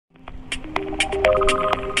இந்த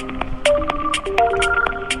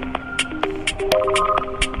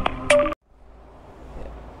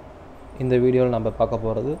வீடியோவில் நம்ம பார்க்க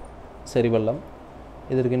போகிறது செரிபெல்லம்.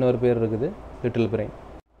 இதற்கு இன்னொரு பேர் இருக்குது, லிட்டில் பிரெயின்.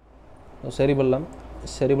 செரிபெல்லம்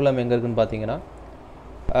எங்கே இருக்குதுன்னு பார்த்தீங்கன்னா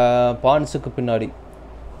பான்ஸுக்கு பின்னாடி,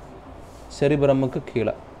 செரிபிரமுக்கு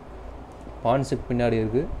கீழே. பான்ஸுக்கு பின்னாடி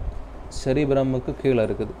இருக்குது, செரிபிரமுக்கு கீழே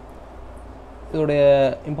இருக்குது. இதோடைய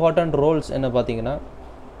இம்பார்ட்டண்ட் ரோல்ஸ் என்ன பார்த்தீங்கன்னா,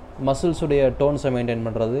 மசில்ஸுடைய டோன்ஸை மெயின்டைன்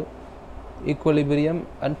பண்ணுறது, ஈக்குவலிபிரியம்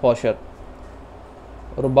அண்ட் பாஸ்டர்,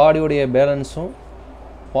 ஒரு பாடியோடைய பேலன்ஸும்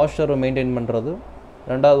பாஸ்டரை மெயின்டைன் பண்ணுறது.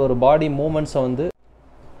 ரெண்டாவது, ஒரு பாடி மூமெண்ட்ஸை வந்து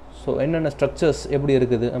என்னென்ன ஸ்ட்ரக்சர்ஸ் எப்படி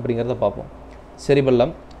இருக்குது அப்படிங்கிறத பார்ப்போம்.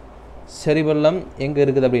 செரிபெல்லம் எங்கே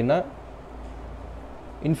இருக்குது அப்படின்னா,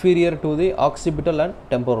 inferior to the occipital and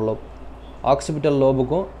temporal lobe. Occipital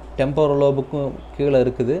லோபுக்கும் temporal லோபுக்கும் கீழே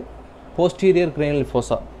இருக்குது. Posterior cranial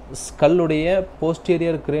fossa, ஸ்கல்லுடைய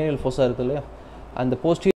posterior cranial fossa இருக்குது இல்லையா, அந்த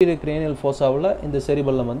போஸ்டீரியர் கிரேனியல் ஃபோசாவில் இந்த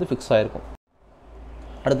செரிபெல்லம் வந்து ஃபிக்ஸ் ஆகிருக்கும்.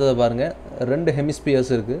 அடுத்தது பாருங்கள், 2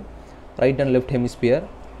 ஹெமிஸ்பியர்ஸ் இருக்குது, right and left hemisphere.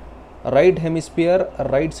 Right hemisphere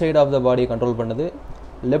right side of the பாடியை கண்ட்ரோல் பண்ணுது,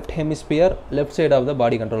 left hemisphere left side of the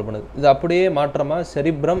body control பண்ணுது. இது அப்படியே மாற்றமாக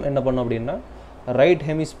செரிப்ரம் என்ன பண்ணும் அப்படின்னா, right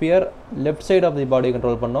hemisphere left side of the பாடியை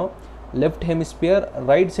கண்ட்ரோல் பண்ணோம், left hemisphere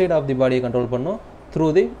right side of the பாடியை கண்ட்ரோல் பண்ணோம் த்ரூ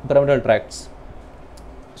தி பிரமிடல் ட்ராக்ட்ஸ்.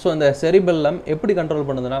 ஸோ இந்த செரிபெல்லம் எப்படி கண்ட்ரோல்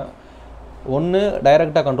பண்ணுதுன்னா, ஒன்று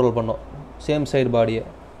டைரெக்டாக கண்ட்ரோல் பண்ணோம் சேம் சைடு பாடியை,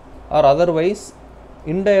 or otherwise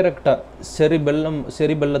இன்டைரக்டாக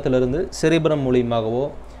செரிபெல்லத்திலிருந்து செரிபிரம் மூலியமாகவோ,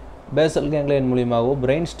 Basel ganglion மூலியமாகவோ,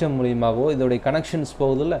 brain stem மூலியமாகவோ இதோடைய கனெக்ஷன்ஸ்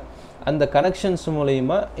போகுதில்ல, அந்த கனெக்ஷன்ஸ்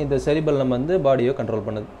மூலிமா இந்த செரிபெல்லம் வந்து பாடியை கண்ட்ரோல்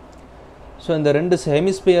பண்ணுது. ஸோ இந்த 2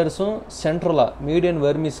 ஹெமிஸ்பியர்ஸும் சென்ட்ரலாக மீடியன்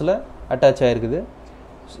வெர்மிஸில் அட்டாச் ஆகிருக்குது.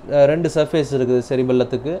 2 சர்ஃபேஸ் இருக்குது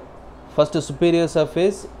செரிபெல்லத்துக்கு. ஃபஸ்ட்டு சுப்பீரியர்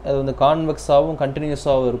சர்ஃபேஸ், அது வந்து கான்வெக்ஸாகவும்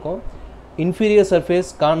கண்டினியூஸாகவும் இருக்கும். இன்ஃபீரியர் சர்ஃபேஸ்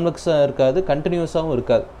கான்வெக்ஸாக இருக்காது, கண்டினியூஸாகவும்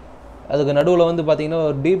இருக்காது. அதுக்கு நடுவில் வந்து பார்த்திங்கன்னா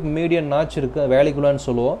ஒரு டீப் மீடியன் நாச் இருக்குது, வேலிகுலான்னு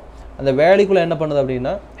சொல்லுவோம். அந்த வேலிகுலா என்ன பண்ணுது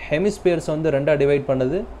அப்படின்னா, ஹெமிஸ்பியர்ஸ் வந்து 2ஆக டிவைட்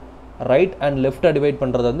பண்ணுது, ரைட் அண்ட் லெஃப்டாக டிவைட்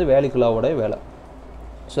பண்ணுறது வந்து வேலிகுலாவோடைய வேலை.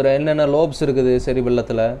 ஸோ என்னென்ன லோப்ஸ் இருக்குது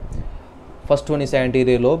செரிபெல்லத்தில், first one is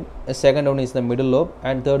anterior lobe, second one is the middle lobe,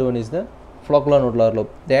 and third one is the ஃப்ளோக்குலர்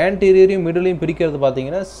lobe. இந்த ஆன்டீரியரையும் மிடிலையும் பிரிக்கிறது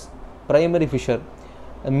பார்த்தீங்கன்னா பிரைமரி ஃபிஷர்,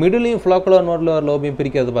 மிடிலையும் ஃப்ளோக்குலர் லோபையும்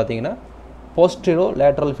பிரிக்கிறது பார்த்தீங்கன்னா போஸ்டீரோ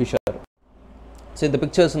லேட்ரல் ஃபிஷர். ஸோ இந்த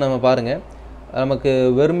பிக்சர்ஸ் நம்ம பாருங்கள், நமக்கு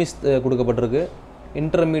வெர்மிஸ் கொடுக்கப்பட்டிருக்கு,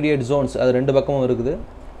 இன்டர்மீடியேட் ஜோன்ஸ் அது 2 பக்கமும் இருக்குது.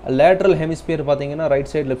 லேட்ரல் ஹெமிஸ்பியர் பார்த்தீங்கன்னா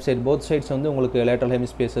right side left side both sides வந்து உங்களுக்கு லேட்ரல்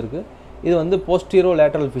ஹெமிஸ்பியர்ஸ் இருக்குது. இது வந்து போஸ்டீரோ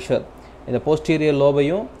லேட்ரல் ஃபிஷர். இந்த போஸ்டீரியர்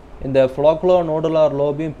லோபையும் இந்த ஃப்ளோக்குலர்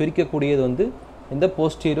லோபையும் பிரிக்கக்கூடியது வந்து இந்த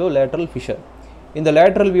போஸ்டீரியோ லேட்ரல் ஃபிஷர். இந்த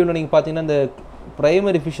லேட்ரல் வியூவில் நீங்கள் பார்த்தீங்கன்னா இந்த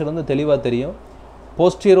பிரைமரி ஃபிஷர் வந்து தெளிவாக தெரியும்,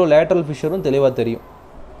 போஸ்டீரியோ லேட்ரல் ஃபிஷரும் தெளிவாக தெரியும்.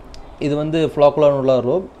 இது வந்து ஃப்ளோக்குலர்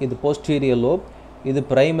லோப், இது போஸ்டீரியர் லோப், இது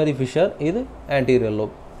பிரைமரி ஃபிஷர், இது ஆன்டீரியர்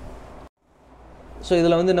லோப். ஸோ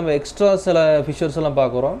இதில் வந்து நம்ம எக்ஸ்ட்ரா சில ஃபிஷர்ஸ் எல்லாம்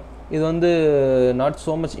பார்க்குறோம். இது வந்து not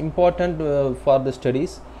so much important for the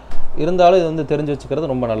studies, இருந்தாலும் இது வந்து தெரிஞ்சு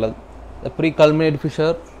வச்சுக்கிறது ரொம்ப நல்லது. Pre culminate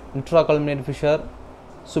Fisher, intra culminate Fisher,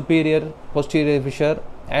 superior posterior Fisher,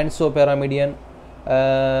 ஆன்சோ பேராமிடியன்,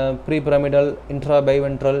 pre pyramidal, intra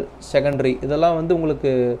பைவென்ட்ரல், secondary, இதெல்லாம் வந்து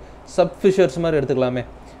உங்களுக்கு சப் ஃபிஷர்ஸ் மாதிரி எடுத்துக்கலாமே.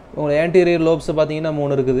 உங்களுக்கு ஆன்டீரியர் லோப்ஸ் பார்த்தீங்கன்னா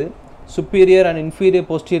 3 இருக்குது, சுப்பீரியர் அண்ட் இன்ஃபீரியர்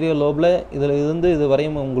போஸ்டீரியர் லோபில் இதில் இருந்து இது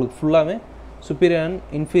வரையும் உங்களுக்கு ஃபுல்லாமே சுப்பீரியர் அண்ட்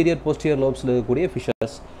இன்ஃபீரியர் போஸ்டீரியர் லோப்ஸில் இருக்கக்கூடிய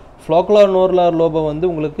ஃபிஷர்ஸ். ஃப்ளோக்குலர் லோபை வந்து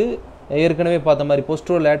உங்களுக்கு ஏற்கனவே பார்த்த மாதிரி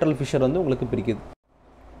போஸ்டரோ லேட்ரல் ஃபிஷர் வந்து உங்களுக்கு பிரிக்குது.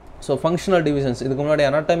 ஸோ ஃபங்க்ஷனல் டிவிஷன்ஸ், இதுக்கு முன்னாடி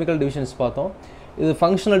அனாட்டமிக்கல் டிவிஷன்ஸ் பார்த்தோம். இது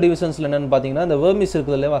ஃபங்க்ஷனல் டிவிஷன்ஸில் என்னென்னு பார்த்தீங்கன்னா, இந்த வேர்மிக்ஸ்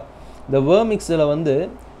இருக்குது இல்லையா, இந்த வேர்மிக்ஸில் வந்து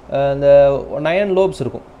இந்த 9 லோப்ஸ்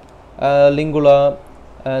இருக்கும். லிங்குலா,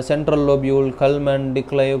 central லோபியூல், Kalman,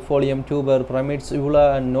 டிக்ளைவ், ஃபோலியம், tuber, pyramids, இவ்ளா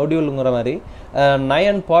and நோடியூலுங்கிற மாதிரி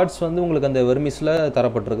 9 பார்ட்ஸ் வந்து உங்களுக்கு அந்த வெர்மிஸில்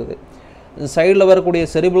தரப்பட்டிருக்குது. சைடில் வரக்கூடிய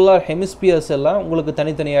செரிபுலார் ஹெமிஸ்பியர்ஸ் எல்லாம் உங்களுக்கு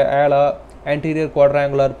தனித்தனியாக ஆலா, anterior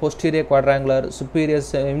quadrangular, posterior quadrangular, superior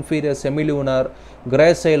inferior semilunar,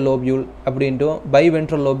 கிரேசைல் லோபியூல் அப்படின்ட்டும்,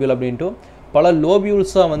 பைவென்ட்ரல் லோபியூல் அப்படின்ட்டும் பல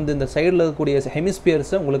லோபியூல்ஸாக வந்து இந்த சைடில் இருக்கக்கூடிய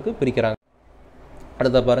ஹெமிஸ்பியர்ஸை உங்களுக்கு பிரிக்கிறாங்க.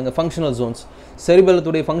 அடுத்த பாருங்கள் ஃபங்க்ஷனல் ஜோன்ஸ்.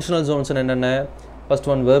 செரிபெல்லத்துடைய ஃபங்க்ஷனல் ஜோன்ஸ் என்னென்ன, first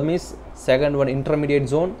one வெர்மிஸ், second one intermediate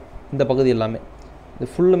zone, இந்த பகுதி எல்லாமே இது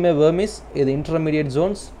ஃபுல்லுமே வெர்மிஸ், இது இன்டர்மீடியேட்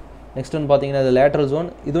ஜோன்ஸ். நெக்ஸ்ட் ஒன்று பார்த்தீங்கன்னா இது லேட்ரல் ஜோன்,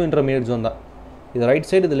 இதுவும் இன்டர்மீடியேட் ஜோன் தான். இது ரைட்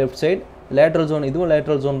சைடு, இது லெஃப்ட் சைடு. லேட்ரல் ஜோன், இதுவும்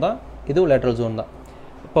லேட்ரல் ஜோன் தான், இதுவும் லேட்ரல் ஜோன் தான்.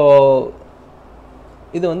 இப்போது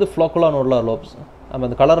இது வந்து ஃப்ளோக்குலர் லோப்ஸ், நம்ம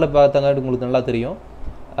அந்த கலரில் பார்த்தாங்க உங்களுக்கு நல்லா தெரியும்.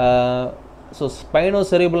 So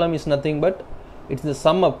ஸ்பைனோசெரிபெல்லம் is nothing but it's the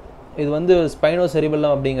some அப். இது வந்து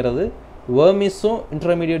ஸ்பைனோசெரிபெல்லம் அப்படிங்கிறது வேர்மிஸும்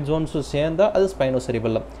இன்டர்மீடியேட் ஜோன்ஸும் சேர்ந்தால் அது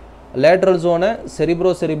ஸ்பைனோசெரிபெல்லம். லேட்ரல் ஜோனை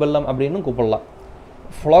செரிப்ரோசெரிபெல்லம் அப்படின்னு கூப்பிடலாம்.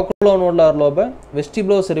 ஃப்ளாக்குலோனோடுலார் லோபை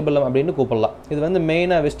வெஸ்டிபுலோசெரிபெல்லம் அப்படின்னு கூப்பிடலாம். இது வந்து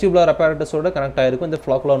மெயினாக வெஸ்டிபுலார் அப்பேரட்டஸோட கனெக்ட் ஆகிருக்கும் இந்த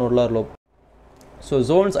ஃப்ளாக்குலோனோடுலார் lobe. So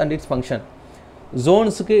Jones and it's function.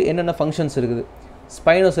 ஜோன்ஸுக்கு என்னென்ன ஃபங்க்ஷன்ஸ் இருக்குது?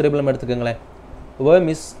 ஸ்பைனோசெரிபெல்லம் எடுத்துக்கோங்களேன்.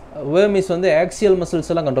 வேர்மிஸ் வந்து ஆக்சியல் மசில்ஸ்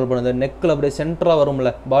எல்லாம் கண்ட்ரோல் பண்ணுது. நெக்கில் அப்படியே சென்டராக வரும்ல,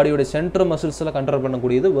 பாடியோட சென்ட்ரல் மசில்ஸ் எல்லாம் கண்ட்ரோல்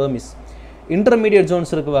பண்ணக்கூடியது வேர்மிஸ். இன்டர்மீடியட்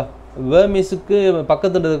ஜோன்ஸ் இருக்குவா, வேர்மிஸுக்கு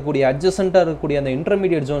பக்கத்தில் இருக்கக்கூடிய அட்ஜசண்ட்டாக இருக்கக்கூடிய அந்த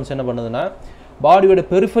இன்டர்மீடியட் ஜோன்ஸ் என்ன பண்ணுதுன்னா பாடியோட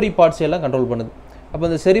பெரிஃபரி பார்ட்ஸ் எல்லாம் கண்ட்ரோல் பண்ணுது. அப்போ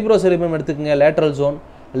இந்த செரிப்ரோசெரிபெல்லம் எடுத்துக்கோங்க.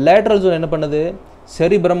 லேட்ரல் ஜோன் என்ன பண்ணுது?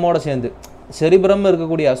 செரிப்ரமோட சேர்ந்து, செரிப்ரம்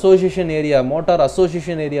இருக்கக்கூடிய association area, motor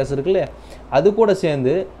association areas இருக்குல்ல, அது கூட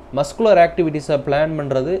சேர்ந்து மஸ்குலர் ஆக்டிவிட்டீஸை பிளான்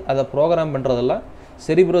பண்ணுறது, அதை ப்ரோக்ராம் பண்ணுறதெல்லாம்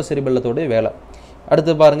செரிப்ரோசெரிபெல்லத்தோடைய வேலை.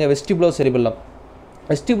 அடுத்து பாருங்கள் வெஸ்டிபுலோசெரிபெல்லம்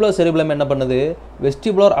என்ன பண்ணுது?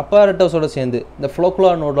 வெஸ்டிபுலர் அப்பேரட்டஸோட சேர்ந்து இந்த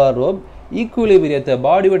ஃப்ளோக்குலோனோடுலார் லோப் ஈக்குவிலிபிரியத்தை,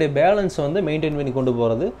 பாடியோடைய பேலன்ஸை வந்து மெயின்டைன் பண்ணி கொண்டு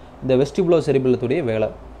போகிறது இந்த வெஸ்டிபுலோசெரிபெல்லத்துடைய வேலை.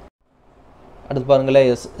 அடுத்து பாருங்கள்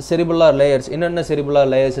லேயர்ஸ், செரிபெல்லார் லேயர்ஸ். என்னென்ன செரிபெல்லார்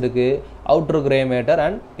லேயர்ஸ் இருக்குது? Outer grey matter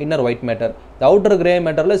and inner white matter. இந்த அவுட்டர் கிரே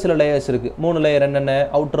மேட்டரில் சில லேயர்ஸ் இருக்குது. 3 லேயர் என்னென்ன?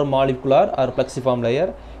 Outer molecular R பிளக்சிஃபார்ம்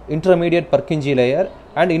layer, intermediate பர்கிஞ்சி layer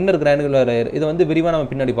and inner கிரானுகுலர் layer. இதை வந்து விரிவாக நம்ம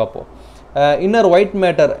பின்னாடி பார்ப்போம். இன்னர் ஒயிட்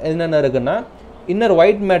மேட்டர் என்னென்ன இருக்குன்னா, இன்னர்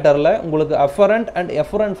ஒயிட் மேட்டரில் உங்களுக்கு அஃபரண்ட் அண்ட்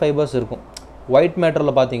எஃபரண்ட் ஃபைபர்ஸ் இருக்கும். ஒயிட்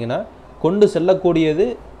மேட்டரில் பார்த்தீங்கன்னா கொண்டு செல்லக்கூடியது,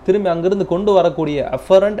 திரும்பி அங்கேருந்து கொண்டு வரக்கூடிய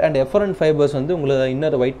அஃபரண்ட் அண்ட் எஃபரண்ட் ஃபைபர்ஸ் வந்து உங்களுக்கு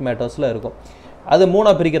இன்னர் ஒயிட் மேட்டர்ஸில் இருக்கும். அது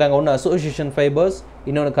 3ஆக பிரிக்கிறாங்க. ஒன்று அசோசியேஷன் ஃபைபர்ஸ்,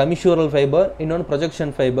 இன்னொன்று கமிஷூரல் ஃபைபர், இன்னொன்று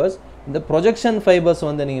ப்ரொஜெக்ஷன் ஃபைபர்ஸ். இந்த ப்ரொஜெக்ஷன் ஃபைபர்ஸ்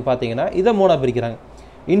வந்து நீங்கள் பார்த்தீங்கன்னா இதை 3ஆக பிரிக்கிறாங்க.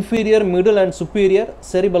 Inferior, middle and superior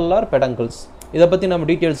cerebellar பெடங்கிள்ஸ். இதை பற்றி நம்ம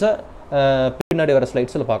டீட்டெயில்ஸாக பின்னாடி வர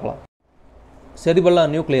ஸ்லைட்ஸில் பார்க்கலாம்.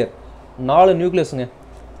 Cerebellar nuclear 4 நியூக்ளியஸுங்க.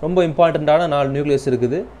 ரொம்ப இம்பார்ட்டண்ட்டான 4 நியூக்ளியஸ்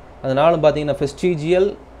இருக்குது. அந்த 4 பார்த்தீங்கன்னா ஃபெஸ்டிஜியல்,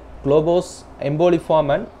 குளோபோஸ், எம்போலிஃபார்ம்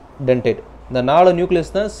அண்ட் டென்டேட். இந்த 4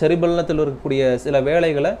 நியூக்ளியஸ் தான் செரிபெல்லத்தில் இருக்கக்கூடிய சில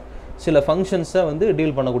வேலைகளை, சில ஃபங்க்ஷன்ஸை வந்து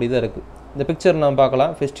டீல் பண்ணக்கூடியதாக இருக்குது. இந்த பிக்சர் நம்ம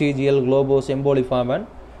பார்க்கலாம். ஃபெஸ்டிஜியல், குளோபோஸ், எம்போலிஃபார்ம் அண்ட்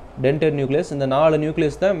டென்டேட் நியூக்ளியஸ். இந்த 4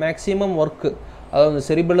 நியூக்ளியஸ் தான் மேக்ஸிமம் ஒர்க்கு, அதாவது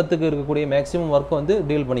செரிபெல்லத்துக்கு இருக்கக்கூடிய மேக்ஸிமம் ஒர்க்கை வந்து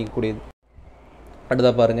டீல் பண்ணிக்கக்கூடியது.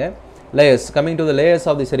 அடுத்ததாக பாருங்கள் layers. Coming to the layers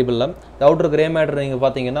of the cerebellum. The outer grey matter நீங்கள்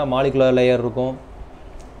பார்த்தீங்கன்னா மாலிகுலர் லேயர் இருக்கும்,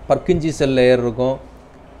 பர்கிஞ்சி செல் லேயர் இருக்கும்,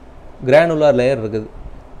 கிரானுலார் லேயர் இருக்குது.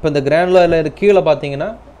 இப்போ இந்த கிரானுலார் லேயர் கீழே பார்த்தீங்கன்னா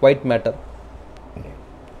ஒயிட் மேட்டர்.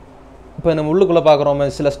 இப்போ நம்ம உள்ளுக்குள்ளே பார்க்குறோம்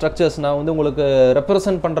சில ஸ்ட்ரக்சர்ஸ், நான் வந்து உங்களுக்கு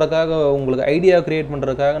ரெப்ரசன்ட் பண்ணுறதுக்காக, உங்களுக்கு ஐடியா க்ரியேட்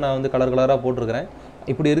பண்ணுறதுக்காக நான் வந்து கலராக போட்டிருக்கிறேன்.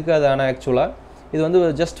 இப்படி இருக்காது. ஆனால் ஆக்சுவலாக இது வந்து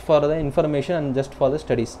just for the information and just for the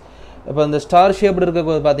studies. இப்போ இந்த ஸ்டார் ஷேப்டு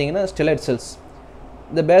இருக்க பார்த்தீங்கன்னா ஸ்டெலைட் செல்ஸ்.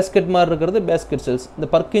 இந்த பேஸ்கெட் மாதிரி இருக்கிறது பேஸ்கெட் செல்ஸ். இந்த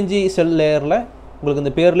பர்கிஞ்சி செல் லேயரில் உங்களுக்கு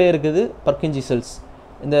இந்த பேர்லேயே இருக்குது பர்கிஞ்சி செல்ஸ்.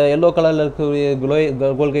 இந்த எல்லோ கலரில் இருக்கக்கூடிய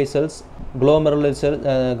கோல்கை cells, குளோமெருலர் sell,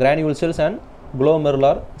 granule cells and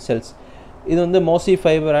குளோமெருலார் cells. இது வந்து Mosi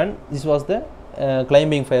fibre and this was the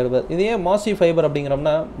climbing fibre. இது ஏன் மாசி ஃபைபர்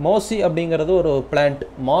அப்படிங்கிறோம்னா, மோசி அப்படிங்கிறது ஒரு பிளான்ட்,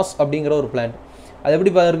 மாஸ் அப்படிங்கிற ஒரு பிளான்ட். அது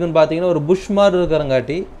எப்படி இருக்குன்னு பார்த்தீங்கன்னா ஒரு புஷ் மாதிரி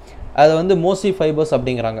இருக்கிறங்காட்டி அதை வந்து மோசி ஃபைபர்ஸ்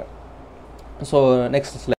அப்படிங்கிறாங்க. So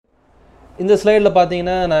next slide. இந்த ஸ்லைடில்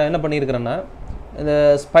பார்த்தீங்கன்னா நான் என்ன பண்ணியிருக்கிறேன்னா, இந்த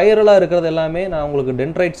ஸ்பைரலாக இருக்கிறது எல்லாமே நான் உங்களுக்கு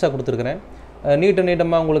டென்ட்ரைட்ஸாக கொடுத்துருக்குறேன்.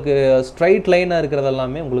 நீட்டமாக உங்களுக்கு ஸ்ட்ரைட் லைனாக இருக்கிறது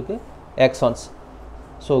எல்லாமே உங்களுக்கு ஆக்சான்ஸ்.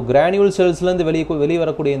 ஸோ கிரானியூல் செல்ஸ்லேருந்து வெளியே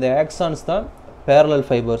வரக்கூடிய இந்த ஆக்சான்ஸ் தான் பேரலல்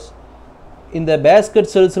ஃபைபர்ஸ். இந்த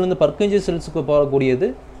பேஸ்கெட் செல்ஸ்லேருந்து பர்கிஞ்சி செல்ஸுக்கு போகக்கூடியது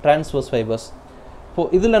டிரான்ஸ்வர்ஸ் ஃபைபர்ஸ்.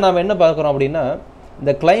 இப்போது இதில் நாம் என்ன பார்க்குறோம் அப்படின்னா,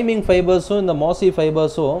 இந்த கிளைம்பிங் ஃபைபர்ஸும் இந்த மோசி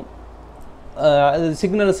ஃபைபர்ஸும் அது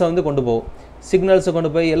சிக்னல்ஸை வந்து கொண்டு போகும். சிக்னல்ஸை கொண்டு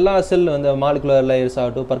போய் எல்லா செல், இந்த மாலிகுலர் லேயர்ஸ்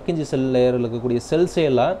ஆகட்டும், பர்கிஞ்சி செல் லேயரில் இருக்கக்கூடிய செல்ஸே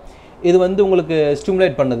எல்லாம் இது வந்து உங்களுக்கு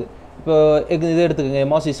ஸ்டிமுலேட் பண்ணுது. இப்போ இது எடுத்துக்கோங்க,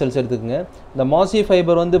 மாசி செல்ஸ் எடுத்துக்கோங்க. இந்த மாசி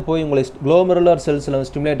ஃபைபர் வந்து போய் உங்களுக்கு குளோமெருலர் செல்ஸில்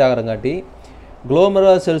ஸ்டிமுலேட் ஆகிறங்காட்டி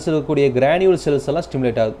குளோமெருலர் செல்ஸ் இருக்கக்கூடிய கிரானியூல் செல்ஸ் எல்லாம்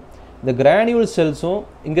ஸ்டிமுலேட் ஆகுது. இந்த கிரானியூல் செல்ஸும்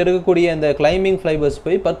இங்கே இருக்கக்கூடிய இந்த கிளைம்பிங் ஃபைபர்ஸ்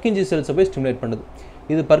போய் பர்கிஞ்சி செல்ஸை போய் ஸ்டிமுலேட் பண்ணுது.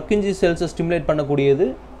 இது பர்கிஞ்சி செல்ஸை ஸ்டிமுலேட் பண்ணக்கூடியது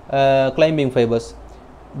கிளைம்பிங் ஃபைபர்ஸ்,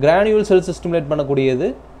 கிரானியூல் செல்ஸை ஸ்டிமுலேட் பண்ணக்கூடியது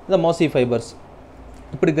இந்த மோசி ஃபைபர்ஸ்.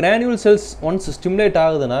 இப்படி கிரானியூல் செல்ஸ் ஒன்ஸ் ஸ்டிமுலேட்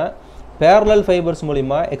ஆகுதுன்னா பேரலல் ஃபைபர்ஸ்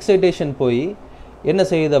மூலிமா எக்ஸைட்டேஷன் போய் என்ன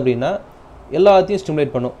செய்யுது அப்படின்னா எல்லாத்தையும்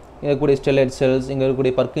ஸ்டிமுலேட் பண்ணும். இங்கே இருக்கக்கூடிய ஸ்டெலைட் செல்ஸ், இங்கே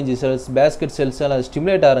இருக்கக்கூடிய பர்கிஞ்சி செல்ஸ், பேஸ்கெட் செல்ஸ் எல்லாம்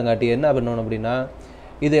ஸ்டிமுலேட் ஆகிறங்காட்டி என்ன பண்ணணும் அப்படின்னா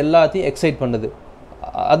இது எல்லாத்தையும் எக்ஸைட் பண்ணுது.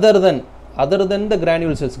 அதர் தென் த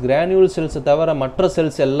கிரானியூல் செல்ஸை தவிர மற்ற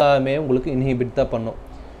செல்ஸ் எல்லாமே உங்களுக்கு இன்ஹிபிட் தான் பண்ணும்.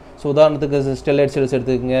 ஸோ உதாரணத்துக்கு ஸ்டெலைட் செல்ஸ்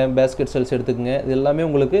எடுத்துக்கோங்க, பேஸ்கெட் செல்ஸ் எடுத்துக்கோங்க. இது எல்லாமே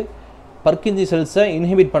உங்களுக்கு பர்கிஞ்சி செல்ஸை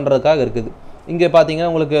இன்ஹிபிட் பண்ணுறதுக்காக இருக்குது. இங்கே பார்த்தீங்கன்னா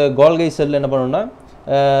உங்களுக்கு கோல்கை செல் என்ன பண்ணணும்னா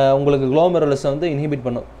உங்களுக்கு குளோமெருலஸை வந்து இன்ஹிபிட்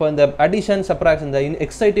பண்ணும். இப்போ இந்த அடிஷன், சப்ராக்ஷன், இந்த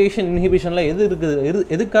எக்ஸைட்டேஷன், இன்ஹிபிஷன்லாம்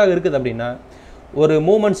எதுக்காக இருக்குது அப்படின்னா, ஒரு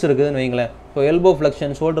மூமெண்ட்ஸ் இருக்குதுன்னு வைங்களேன். இப்போ எல்போ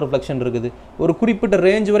ஃப்ளெக்ஷன், ஷோல்டர் ஃப்ளெக்ஷன் இருக்குது. ஒரு குறிப்பிட்ட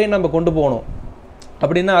ரேஞ்ச் வரையும் நம்ம கொண்டு போகணும்.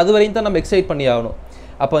 அப்படின்னா அது வரையும் தான் நம்ம எக்ஸைட் பண்ணி ஆகணும்.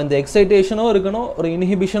 அப்போ இந்த எக்ஸைட்டேஷனும் இருக்கணும், ஒரு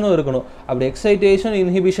இன்ஹிபிஷனும் இருக்கணும். அப்படி எக்ஸைட்டேஷன்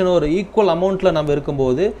இன்ஹிபிஷனும் ஒரு ஈக்குவல் அமௌண்ட்டில் நம்ம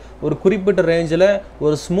இருக்கும்போது ஒரு குறிப்பிட்ட ரேஞ்சில்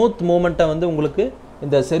ஒரு ஸ்மூத் மூமெண்ட்டை வந்து உங்களுக்கு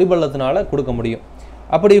இந்த செரிபெல்லத்தினால கொடுக்க முடியும்.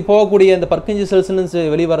 அப்படி போகக்கூடிய இந்த பர்கின்ஜி செல்ஸ்னு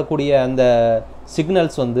வெளிவரக்கூடிய அந்த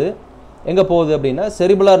சிக்னல்ஸ் வந்து எங்கே போகுது அப்படின்னா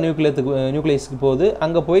செரிபெல்லார் நியூக்ளியஸ்க்கு போகுது.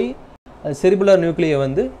 அங்கே போய் செரிபெல்லார் நியூக்ளியை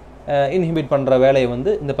வந்து இன்ஹிபிட் பண்ணுற வேலையை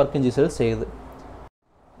வந்து இந்த பர்கின்ஜி செல்ஸ் செய்யுது.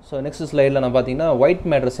 ஸோ நெக்ஸ்ட் ஸ்லைடில் நான் பார்த்தீங்கன்னா ஒயிட்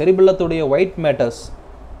மேட்டர், செரிபெல்லத்துடைய ஒயிட் மேட்டர்ஸ்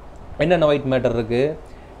என்னென்ன ஒயிட் மேட்டர் இருக்குது.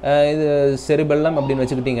 இது செரிபெல்லம் அப்படின்னு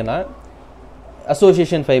வச்சுக்கிட்டிங்கன்னா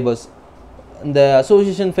அசோசியேஷன் ஃபைபர்ஸ். இந்த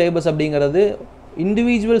அசோசியேஷன் ஃபைபர்ஸ் அப்படிங்கிறது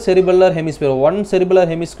individual cerebellar hemisphere, one cerebellar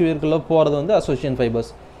ஹெமிஸ்பியருக்குள்ளே போகிறது வந்து அசோசியேஷன்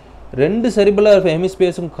ஃபைபர்ஸ். 2 செரிபெல்லார்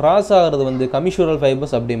ஹெமிஸ்பியர்ஸும் கிராஸ் ஆகிறது வந்து கமிஷூரல்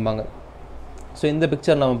ஃபைபர்ஸ் அப்படிம்பாங்க. ஸோ இந்த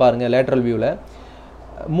பிக்சர் நம்ம பாருங்கள், லேட்ரல் வியூவில்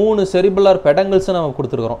 3 செரிபெல்லார் பெடங்கிள்ஸை நம்ம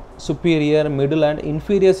கொடுத்துருக்குறோம். Superior, middle and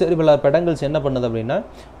inferior cerebellar பெடங்கிள்ஸ் என்ன பண்ணுது அப்படின்னா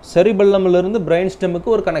செரிபெல்லம்லேருந்து பிரெயின்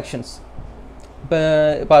ஸ்டெம்முக்கு ஒரு கனெக்ஷன்ஸ். இப்போ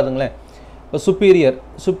பாருங்களேன், இப்போ சுப்பீரியர்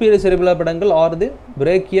செரிபெல்லார் பெடங்கிள் ஆர் தி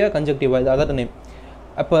பிரேக்கியா கன்ஜக்டிவா, இது அதர் நேம்.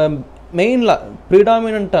 அப்போ மெயினில்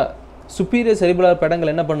ப்ரிடாமினண்ட்டாக சுப்பீரியர் செரிபெல்லார்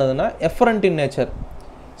பெடங்கிள் என்ன பண்ணுதுன்னா எஃபரண்ட் இன் நேச்சர்,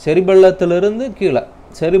 செரிபெல்லத்திலிருந்து கீழே,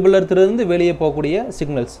 செரிபெல்லத்திலிருந்து வெளியே போகக்கூடிய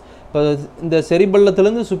சிக்னல்ஸ். இப்போ இந்த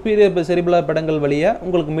செரிபெல்லத்திலேருந்து சுப்பீரியர் செரிபெல்லார் பெடங்கள் வழியாக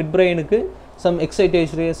உங்களுக்கு மிட் பிரெயினுக்கு சம்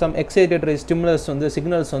எக்ஸைட்டேட்டரி ஸ்டிமுலஸ் வந்து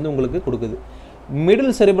சிக்னல்ஸ் வந்து உங்களுக்கு கொடுக்குது.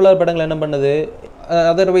 மிடில் செரிபெல்லார் பெடங்கள் என்ன பண்ணுது,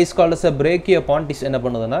 அதர்வைஸ் கால்ட் அ பிரேக்கியா பாண்டிஸ் என்ன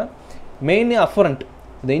பண்ணுதுன்னா மெயின்லி அஃபரண்ட்,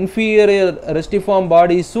 இந்த இன்ஃபீரியர் ரெஸ்டிஃபார்ம்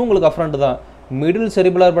பாடிஸும் உங்களுக்கு அஃபரண்ட் தான். மிடில்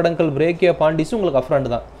செரிபெல்லார் பெடங்கள் பிரேக்கியா பாண்டிஸும் உங்களுக்கு அஃபரண்ட்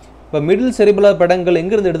தான். இப்போ மிடில் செரிபெல்லார் பெடங்கள்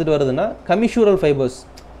எங்கேருந்து எடுத்துகிட்டு வருதுன்னா கமிஷூரல் ஃபைபர்ஸ்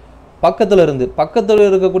பக்கத்தில்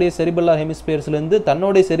இருக்கக்கூடிய செரிபெல்லார் ஹெமிஸ்பியர்ஸ்லேருந்து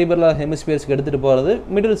தன்னுடைய செரிபெல்லார் ஹெமிஸ்பியர்ஸ்க்கு எடுத்துகிட்டு போகிறது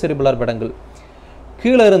மிடில் செரிபெல்லார் பெடங்கள்.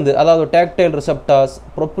 கீழே இருந்து அதாவது டாக்டைல் ரிசெப்டார்ஸ்,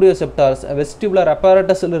 ப்ரொப்ரியோசெப்டார்ஸ், வெஸ்டிபுலர்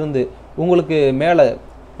அப்பராட்டஸிலிருந்து உங்களுக்கு மேலே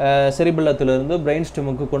செரிபெல்லத்திலிருந்து பிரெயின்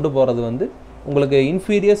ஸ்டெமுக்கு கொண்டு போகிறது வந்து உங்களுக்கு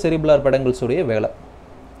இன்ஃபீரியர் செரிபெல்லார் பெடங்கிள்ஸுடைய வேலை.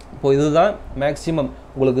 இப்போது இதுதான் மேக்ஸிமம்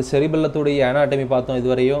உங்களுக்கு செரிபெல்லத்துடைய அனாட்டமி பார்த்தோம்,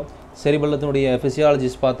 இதுவரையும் செரிபெல்லத்தினுடைய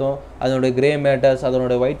ஃபிசியாலஜிஸ் பார்த்தோம், அதனுடைய கிரே மேட்டர்ஸ்,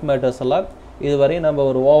 அதனுடைய ஒயிட் மேட்டர்ஸ் எல்லாம் இதுவரையும் நம்ம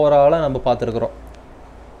ஒரு ஓவராலாக நம்ம பார்த்துருக்குறோம்.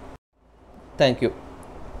 தேங்க்யூ.